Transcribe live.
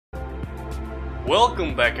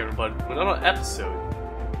Welcome back everybody to another episode.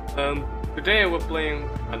 Today we're playing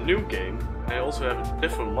a new game. I also have a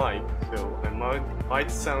different mic, so I might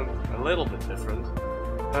sound a little bit different.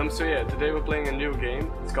 So yeah, today we're playing a new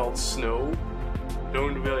game. It's called Snow.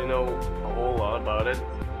 Don't really know a whole lot about it.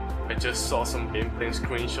 I just saw some gameplay and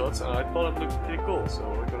screenshots and I thought it looked pretty cool, so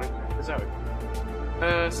we're gonna check this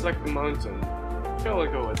out. Select the mountain. I'm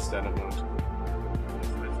gonna go with standard mountain.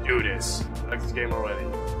 Let's do this. I like this game already.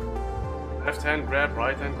 Left hand grab,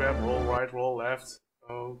 right hand grab, roll right, roll left.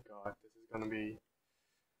 Oh god, this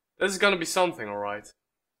is gonna be something, alright.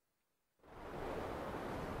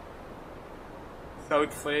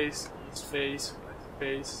 South face, east face, west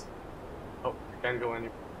face. Oh, I can't go any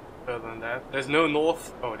further than that. There's no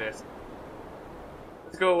north. Oh, there's.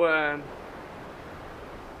 Let's go.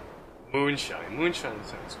 Moonshine. Moonshine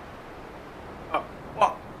sounds. Oh,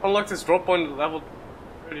 what? Unlock this drop point level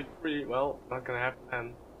 33. Well, not gonna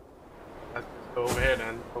happen. Let's just go over here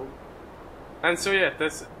then. Oh. And so yeah,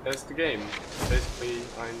 that's the game. Basically,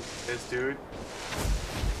 I'm this dude,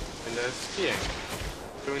 and there's skiing.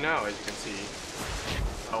 Doing now, as you can see.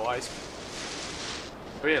 How I ski.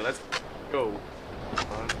 So yeah, let's go.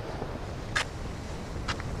 Come on.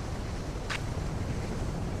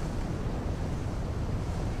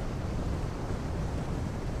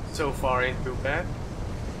 So far ain't too bad.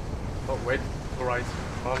 Oh wait, go right,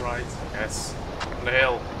 on right, yes, on the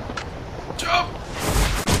hill. Jump!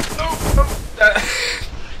 No, no,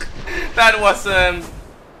 that was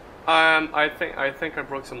I think I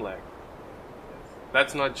broke some leg.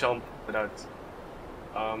 Let's not jump without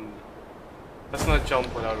let's not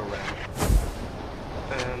jump without a ramp.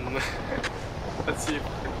 Let's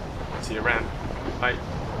see a ramp.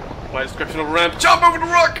 My description of a ramp. Jump over the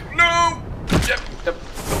rock! No! Yep.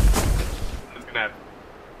 That's gonna happen.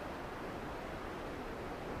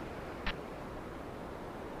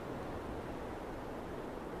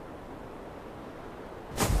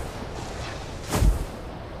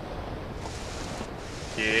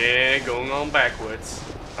 Yeah, going on backwards.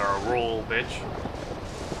 Or roll, bitch.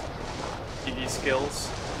 See these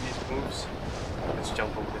skills, these moves. Let's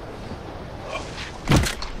jump over it. Oh.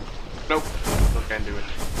 Nope, still can't do it.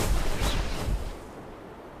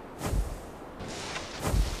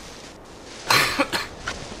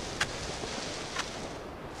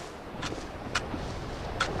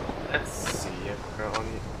 Let's see if we're on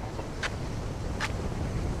the...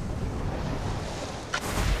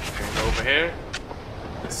 And over here.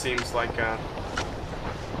 This seems like a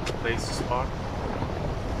place to spawn.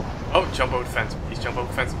 Oh, jump over the fence. Please jump over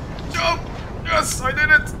the fence. Jump! Yes, I did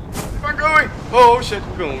it! I'm going! Oh shit,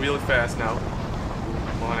 we're going really fast now.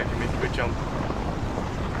 Come on, I can make a good jump.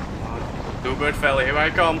 Come on. Bluebird Valley, here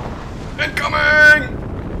I come. Incoming!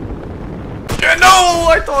 Yeah, no!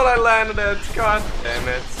 I thought I landed it. God damn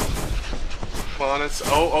it. Come on, it's...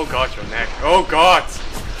 Oh god, your neck. Oh god!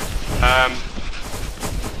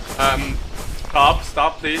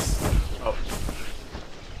 Stop, please. Oh.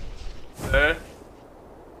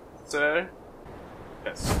 Sir?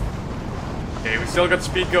 Yes. Okay, we still got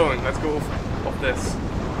speed going. Let's go off this.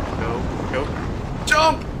 Go.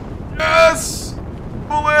 Jump! Yes!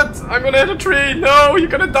 Bullet! I'm gonna hit a tree! No, you're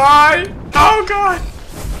gonna die! Oh god!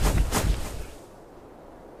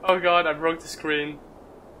 Oh god, I broke the screen.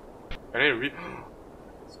 Can I read?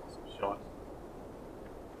 That's an awesome shot.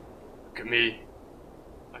 Look at me.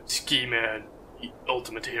 I'm Ski Man. The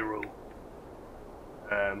ultimate hero.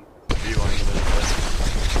 Rewind a little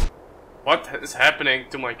bit. What is happening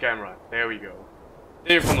to my camera? There we go.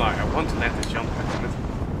 There from like, I want to land this jump.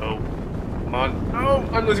 Oh, come on. No,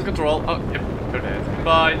 I'm losing control. Oh, yep, you're dead.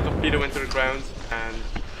 Goodbye. Torpedo into the ground and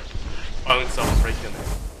bounce off, break your neck.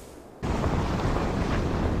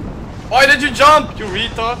 Why did you jump, you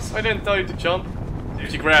retards? I didn't tell you to jump.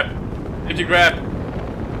 Safety grab. Safety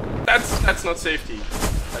grab. That's not safety.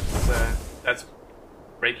 That's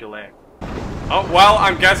break your leg. Oh, well,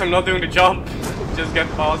 I guess I'm not doing the jump. Just get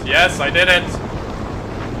past. Yes, I did it.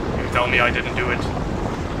 You tell me I didn't do it.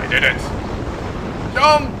 I did it.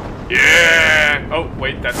 Jump! Yeah! Oh,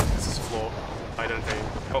 wait, this is a flaw. I don't think.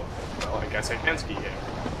 Oh, well, I guess I can ski here.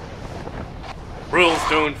 Rules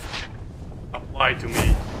don't apply to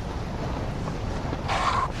me.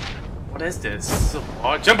 What is this? This is a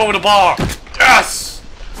bar. Jump over the bar! Yes!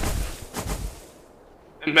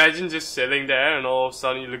 Imagine just sitting there and all of a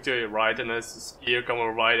sudden you look to your right and there's a skier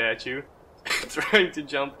coming right at you. Trying to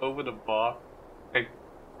jump over the bar and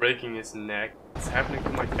breaking his neck. What's happening to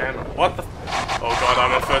my camera? What the Oh god,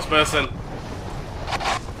 I'm in first person.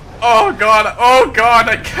 Oh god,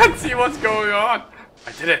 I can't see what's going on.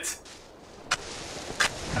 I did it.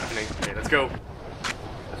 What's happening? Okay, let's go.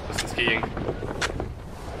 Let's put some skiing.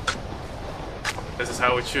 This is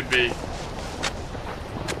how it should be.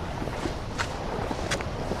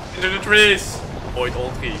 Into the trees! Avoid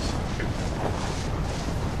all trees.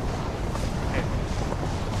 Okay.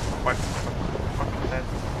 What? Fuck that.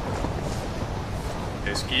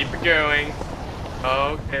 Just keep it going.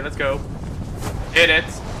 Okay, let's go. Hit it.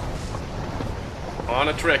 On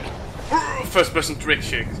a trick. First person trick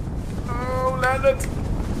shit. Oh, landed.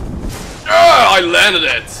 Ah, I landed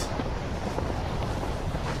it.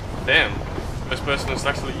 Damn. First person is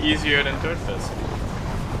actually easier than third person.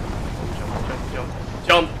 Jump, jump, jump.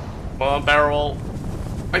 Jump. Come on, barrel.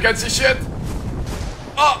 I can't see shit.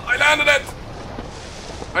 Oh, I landed it.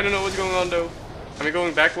 I don't know what's going on though. Am I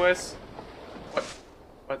going backwards? What?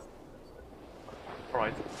 What?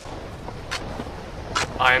 Alright.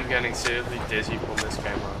 I am getting seriously dizzy from this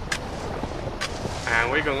camera. And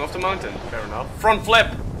we're going off the mountain. Fair enough. Front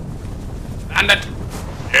flip! Landed!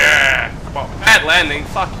 Yeah! Well, bad landing.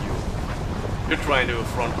 Fuck you. You're trying to do a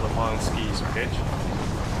front flip on skis, bitch.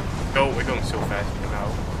 Go, we're going so fast right now.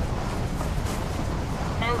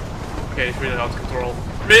 Oh. Okay, it's really hard to control.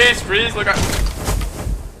 Trees, look at.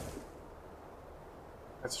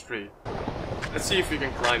 That's a tree. Let's see if we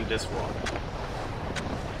can climb this one.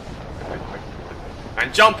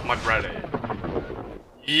 And jump, my brother.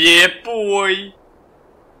 Yeah, boy.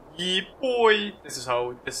 Yeah, boy. This is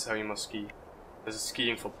how you must ski. This is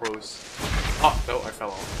skiing for pros. Oh no, I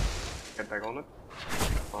fell off. Get back on it.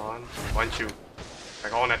 Come on, one shoe.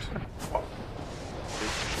 Back on it. Oh.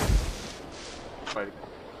 Try it again.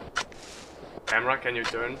 Camera, can you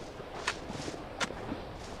turn?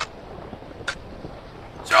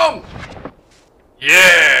 Jump!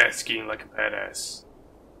 Yeah, skiing like a badass.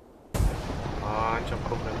 Come on,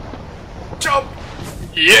 jump open. Jump!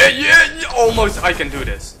 Yeah! Almost. I can do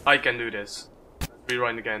this. I can do this.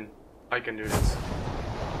 Rewind again. I can do this.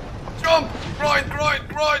 Jump! Grind!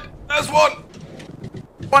 There's one!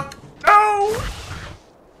 What? No!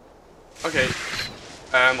 Okay.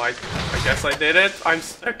 I guess I did it. I'm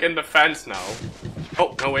stuck in the fence now.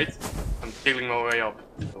 Oh, no wait. I'm peeling my way up.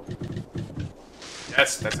 So.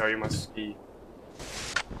 Yes, that's how you must ski.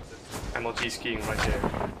 MLG skiing right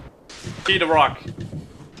there. See the rock.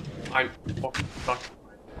 I'm fucking stuck.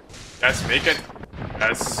 Yes, make it.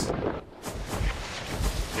 Yes.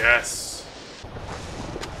 Yes.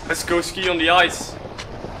 Let's go ski on the ice.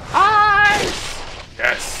 Ice!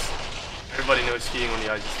 Yes. Everybody knows skiing on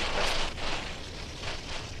the ice is the best.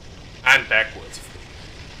 And backwards.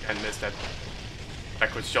 Can't miss that.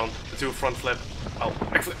 Backwards jump. The two front flip. Oh,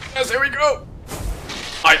 back flip. Yes, here we go!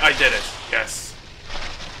 I did it. Yes.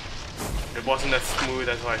 It wasn't as smooth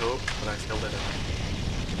as I hoped, but I still did it.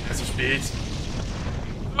 Has some speed.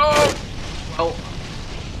 Oh! Well.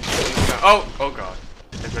 Oh god.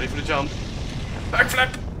 Get ready for the jump.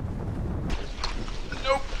 Backflip!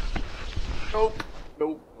 Nope.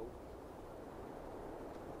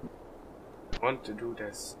 I want to do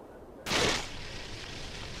this.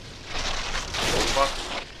 Over.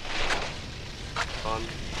 On.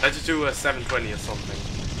 Let's just do a 720 or something.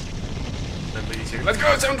 Let's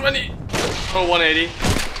go, 720! Oh, 180.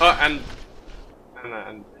 And.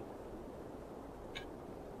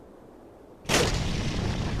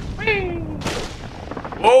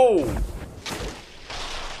 Whoa!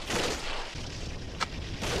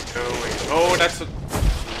 Going. Oh, that's a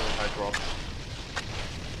high drop.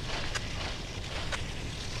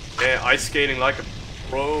 Yeah, ice skating like a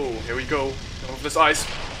pro. Here we go. Off this ice.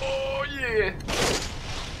 Oh yeah!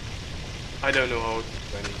 I don't know how.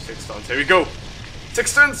 26 stunts. Here we go.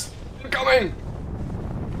 6 stunts incoming.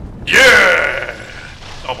 Yeah!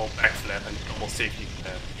 Double backflip and double safety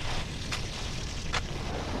flip.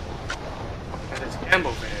 There's a camp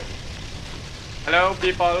over here. Hello,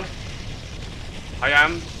 people. I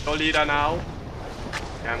am your leader now.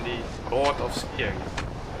 I am the lord of skiing.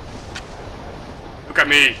 Look at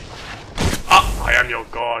me. Ah, I am your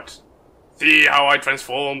god. See how I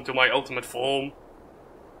transform to my ultimate form.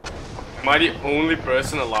 Am I the only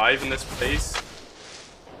person alive in this place?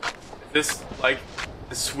 Is this like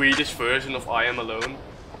the Swedish version of I Am Alone?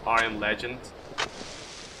 I Am Legend?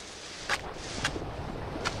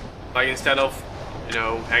 Like instead of, you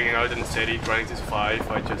know, hanging out in the city trying to survive,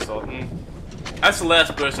 I just thought, as the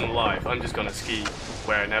last person alive, I'm just gonna ski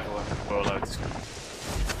where I never were allowed to ski.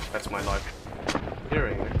 That's my life.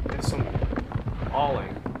 Hearing, there's some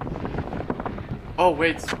hauling. Oh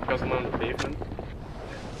wait, because I'm on the pavement.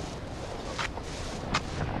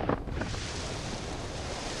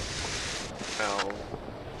 Well,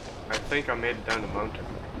 I think I made it down the mountain.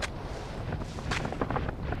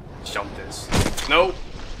 Jump this. No!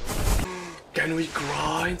 Can we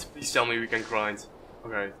grind? Please tell me we can grind.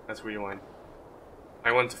 Okay, let's rewind.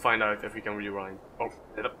 I want to find out if we can rewind. Oh,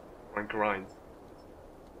 hit up. Grind.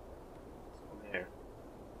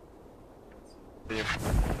 There.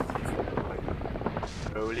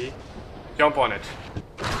 Slowly. Jump on it.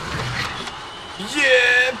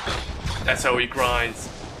 Yeah! That's how he grinds.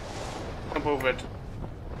 Jump over it.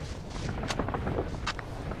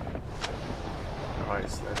 Alright,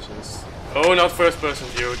 let's just... Oh, not first person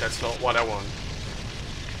view, that's not what I want.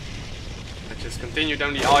 Let's just continue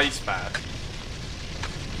down the ice path.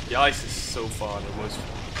 The ice is so far the most...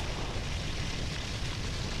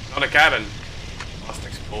 Not a cabin. Must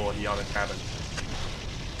explore the other cabin.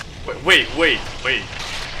 Wait.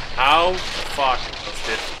 How the fuck was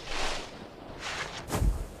this?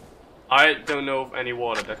 I don't know of any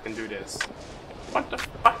water that can do this. What the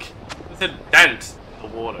fuck? It's a dent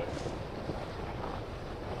in the water.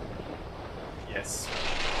 Yes.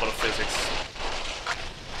 Water physics.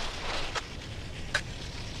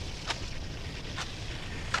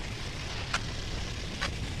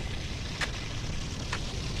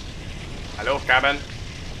 Hello, cabin.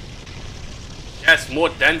 Yes, more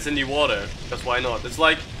dents in the water. Because why not? It's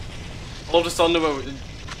like all of a sudden there were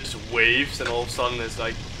just waves, and all of a sudden it's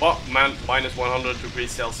like, oh man, minus 100 degrees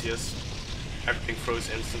Celsius. Everything froze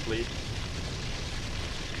instantly.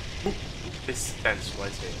 Oop, this dent's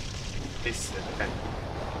right here. This is a dent.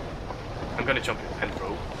 I'm gonna jump in and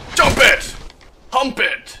throw. Jump it! Hump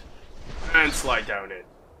it! And slide down it.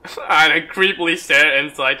 And I creepily stare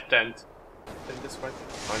inside the tent. This right there.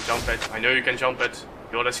 Come on, jump it. I know you can jump it.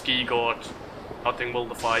 You're the ski god. Nothing will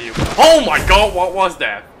defy you. Oh my god, what was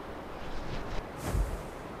that?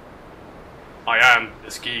 I am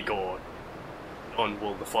the ski god. None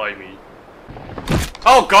will defy me.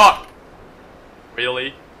 Oh god!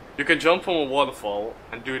 Really? You can jump from a waterfall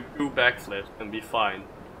and do 2 backflips and be fine.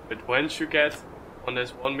 But once you get on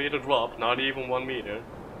this 1 meter drop, not even 1 meter,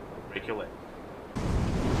 break your leg.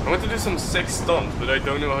 I want to do some 6 stunts, but I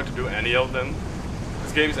don't know how to do any of them.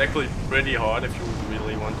 This game is actually pretty hard if you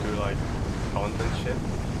really want to like taunt and shit.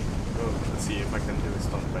 Oh, let's see if I can do a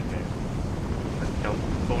stunt right there. Let's jump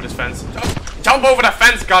over this fence. Jump over the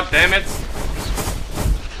fence, goddammit!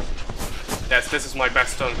 Yes, this is my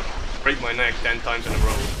best stunt. Break my neck 10 times in a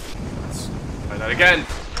row. Let's try that again.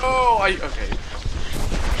 Oh, okay.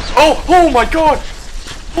 Oh my god!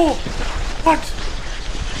 Oh, what?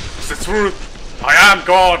 It's the truth. I am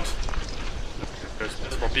God! There's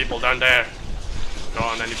miserable people down there. There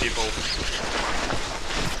aren't any people.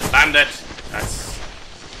 Damn it! That's...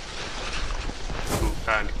 Who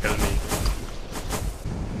can't kill me?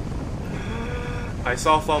 I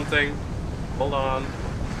saw something. Hold on.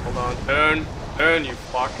 Hold on. Turn, you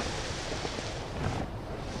fuck.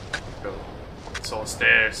 Go. I saw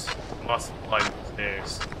stairs. Must climb the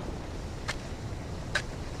stairs.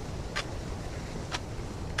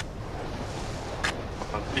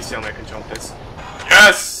 Please tell me I can jump this.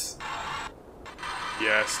 Yes!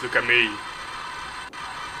 Yes, look at me.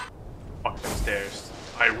 Fuck them stairs.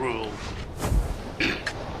 I rule.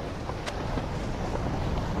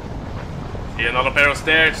 See another pair of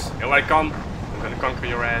stairs? Here I come. I'm gonna conquer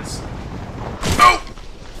your ass. No!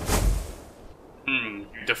 You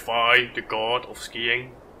defy the god of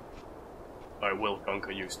skiing? I will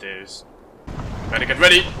conquer you, stairs. Better get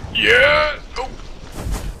ready. Yeah! Oh!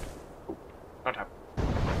 Not happening.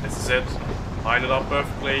 This is it. Line it up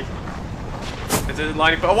perfectly. This is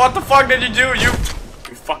lining up. What the fuck did you do? You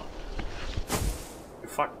fuck. You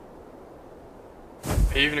fuck.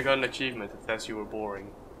 I even got an achievement that says you were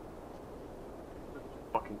boring.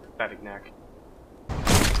 Fucking pathetic neck.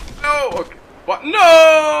 No! Okay. What? No!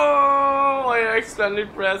 I accidentally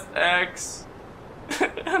pressed X.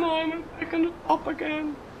 And I'm back on the top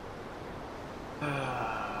again.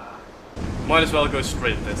 Might as well go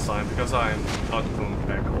straight this time, because I'm not going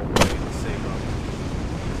back all the way the same route.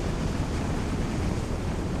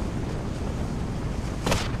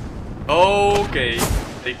 Okay,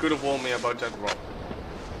 they could have warned me about that rock.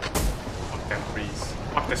 Fuck them trees.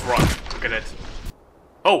 Fuck this rock. Look at it.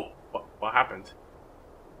 Oh! What happened?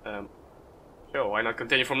 Sure, why not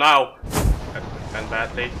continue from now? That went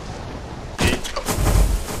badly.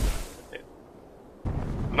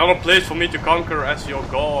 Another place for me to conquer as your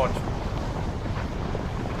god.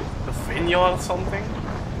 A vineyard or something?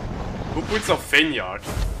 Who puts a vineyard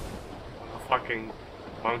on a fucking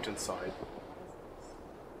mountainside?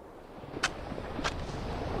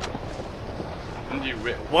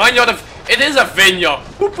 Why not a... It is a vineyard!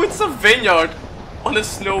 Who puts a vineyard on a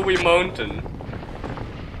snowy mountain?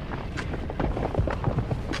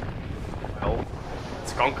 Well,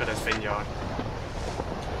 let's conquer this vineyard.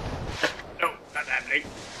 No, not happening.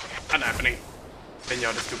 Not happening.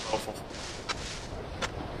 Vineyard is too powerful.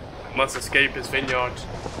 Must escape his vineyard.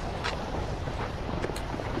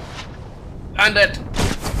 And it!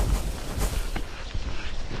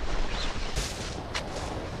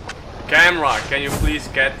 Camera, can you please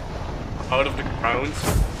get out of the ground?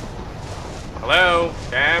 Hello?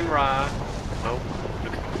 Camera! Oh,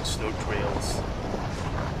 look at the snow trails.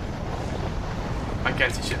 I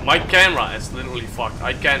can't see shit. My camera is literally fucked.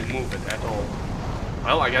 I can't move it at all.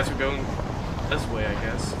 Well, I guess we're going this way, I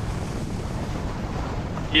guess.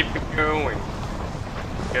 Keep it going.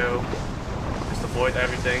 Go. Just avoid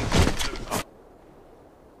everything. Oh.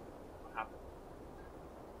 What happened?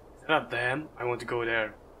 Is that a dam? I want to go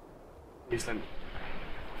there. Please let me.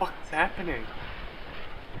 What is happening?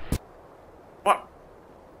 What?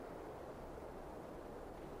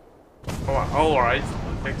 Oh, alright.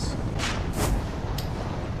 Fix.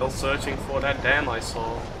 Still searching for that dam I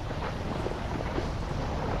saw.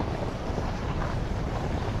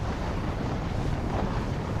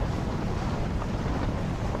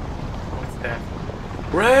 What's that?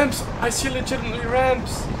 Ramps! I see legitimately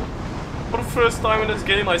ramps! For the first time in this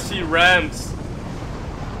game I see ramps.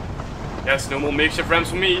 Yes, no more makeshift ramps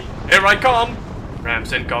for me. Here I come!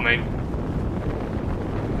 Ramps incoming.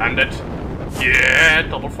 And it. Yeah!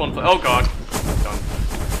 Double front. Oh god. Done.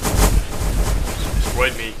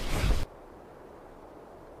 Destroyed me.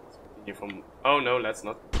 From. Oh no, let's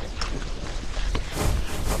not.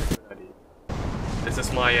 This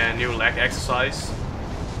is my new leg exercise.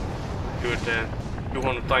 Do it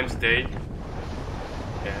 200 times a day.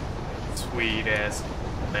 Yeah, sweet ass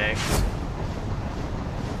legs.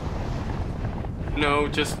 No,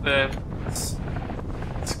 just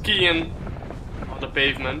skiing on the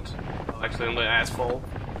pavement. Well, actually on the asphalt.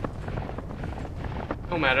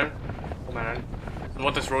 No matter. No matter. It's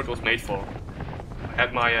what this road was made for. I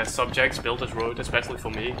had my subjects build this road especially for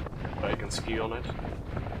me, so I can ski on it.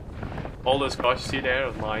 All those cars you see there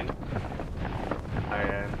are mine.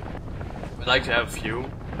 I'd like to have a few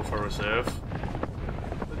for reserve,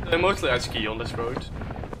 but mostly I ski on this road.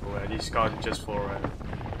 So these cars are just for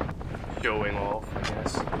showing off, I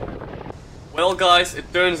guess. Well guys,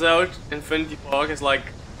 it turns out Infinity Park is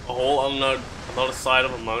like a whole on another side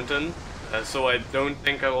of a mountain, so I don't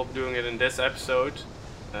think I will be doing it in this episode.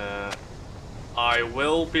 I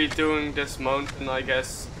will be doing this mountain, I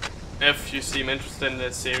guess, if you seem interested in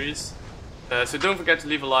this series. So don't forget to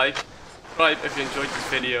leave a like, subscribe if you enjoyed this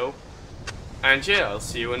video, and yeah, I'll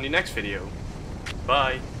see you in the next video.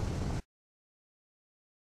 Bye!